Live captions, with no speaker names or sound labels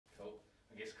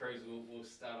Cruz, we'll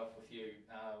start off with you.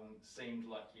 Seemed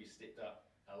like you stepped up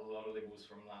a lot of levels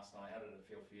from last night. How did it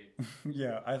feel for you?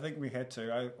 Yeah, I think we had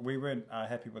to. We weren't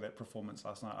happy with that performance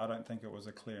last night. I don't think it was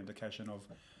a clear indication of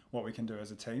what we can do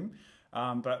as a team.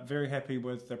 But very happy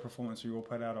with the performance we all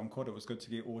put out on court. It was good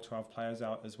to get all 12 players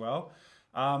out as well.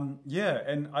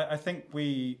 And I think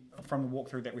from the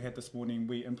walkthrough that we had this morning,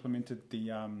 we implemented the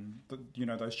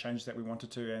those changes that we wanted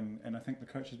to, and I think the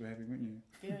coaches were happy, weren't you?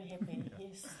 Very happy,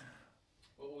 yes.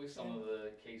 What were some of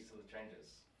the keys to the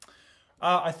changes?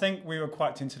 I think we were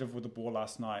quite tentative with the ball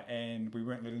last night, and we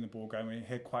weren't letting the ball go. We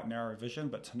had quite narrow vision,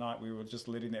 but tonight we were just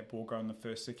letting that ball go in the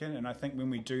first second. And I think when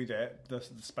we do that, the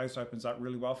space opens up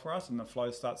really well for us, and the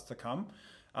flow starts to come.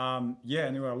 And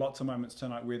there were lots of moments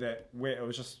tonight where it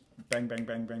was just bang, bang,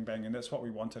 bang, bang, bang, and that's what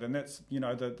we wanted. And that's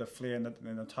the flair and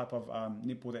the type of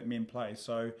netball that men play.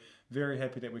 So very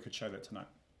happy that we could show that tonight.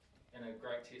 And a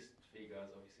great test for you guys,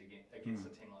 obviously, against a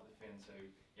team like the Ferns, who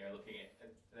looking at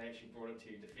it, they actually brought it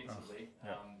to you defensively.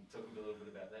 Talk a little bit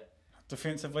about that.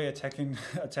 Defensively, attacking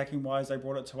wise, they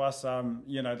brought it to us.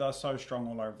 They're so strong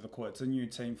all over the court. It's a new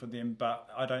team for them, but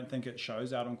I don't think it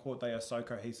shows out on court. They are so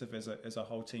cohesive as a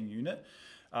whole team unit.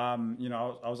 I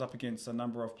was up against a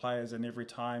number of players, and every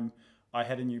time I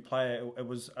had a new player, it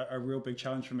was a real big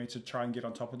challenge for me to try and get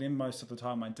on top of them. Most of the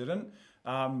time I didn't.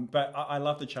 But I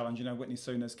love the challenge. Whitney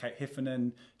Sooners, Kate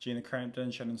Heffernan, Gina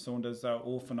Crampton, Shannon Saunders, they're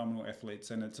all phenomenal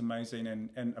athletes, and it's amazing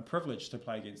and a privilege to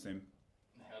play against them.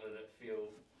 How did it feel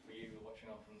for you watching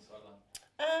on from the sideline?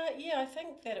 I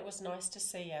think that it was nice to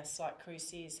see us, like Cruz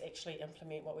says, actually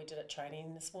implement what we did at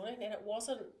training this morning. And it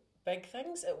wasn't big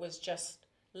things, it was just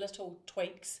little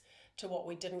tweaks to what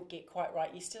we didn't get quite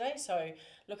right yesterday. So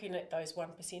looking at those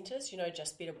 1%ers,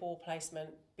 just better ball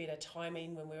placement, better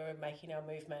timing when we were making our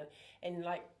movement. And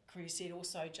like Cruz said,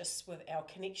 also just with our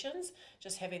connections,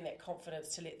 just having that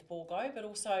confidence to let the ball go, but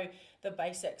also the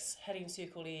basics, hitting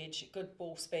circle edge, good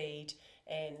ball speed.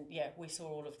 And we saw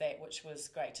all of that, which was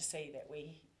great to see that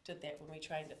we did that when we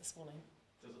trained it this morning.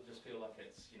 Does it just feel like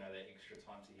it's, that extra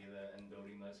time together and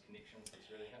building those connections that's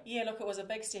really helped? Yeah, look, it was a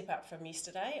big step up from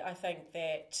yesterday. I think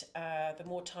that the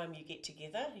more time you get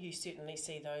together, you certainly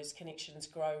see those connections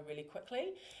grow really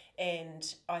quickly. And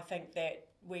I think that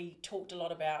we talked a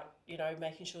lot about,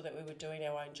 making sure that we were doing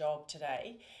our own job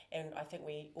today. And I think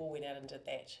we all went out and did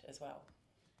that as well.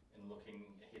 And looking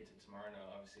ahead to tomorrow,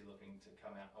 obviously looking to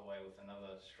come out away with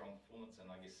another strong performance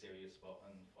and I guess serious spot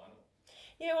in the final.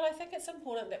 Yeah, well, I think it's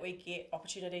important that we get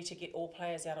opportunity to get all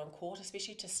players out on court,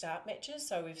 especially to start matches.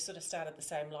 So we've sort of started the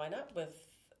same lineup with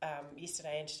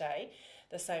yesterday and today,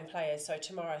 the same players. So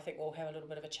tomorrow I think we'll have a little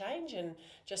bit of a change and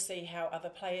just see how other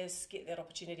players get that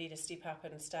opportunity to step up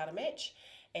and start a match.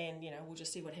 And, we'll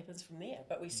just see what happens from there.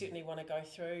 But we certainly want to go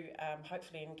through,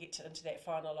 hopefully, and get into that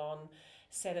final on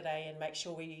Saturday and make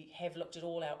sure we have looked at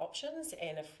all our options.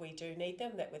 And if we do need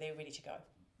them, that we're there ready to go.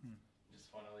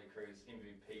 Just finally, Cruz,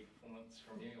 MVP performance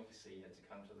from you. Obviously, you had to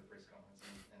come to the press conference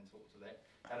and talk to that.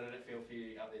 How did it feel for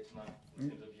you out there tonight in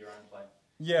terms of your own play?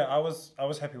 Yeah, I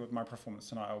was happy with my performance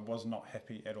tonight. I was not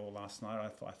happy at all last night.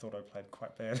 I thought I played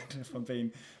quite bad, if I'm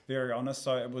being very honest.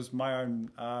 So it was my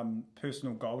own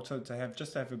personal goal to have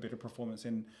a better performance,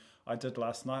 and I did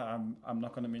last night. I'm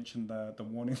not going to mention the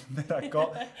warning that I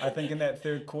got, I think, in that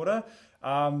third quarter.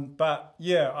 But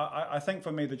I think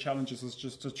for me the challenge is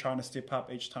just to trying to step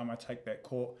up each time I take that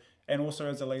court, and also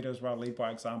as a leader as well, lead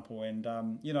by example. And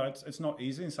it's not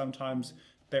easy, and sometimes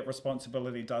that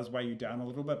responsibility does weigh you down a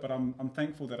little bit, but I'm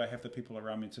thankful that I have the people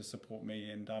around me to support me,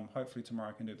 and hopefully tomorrow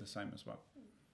I can do the same as well.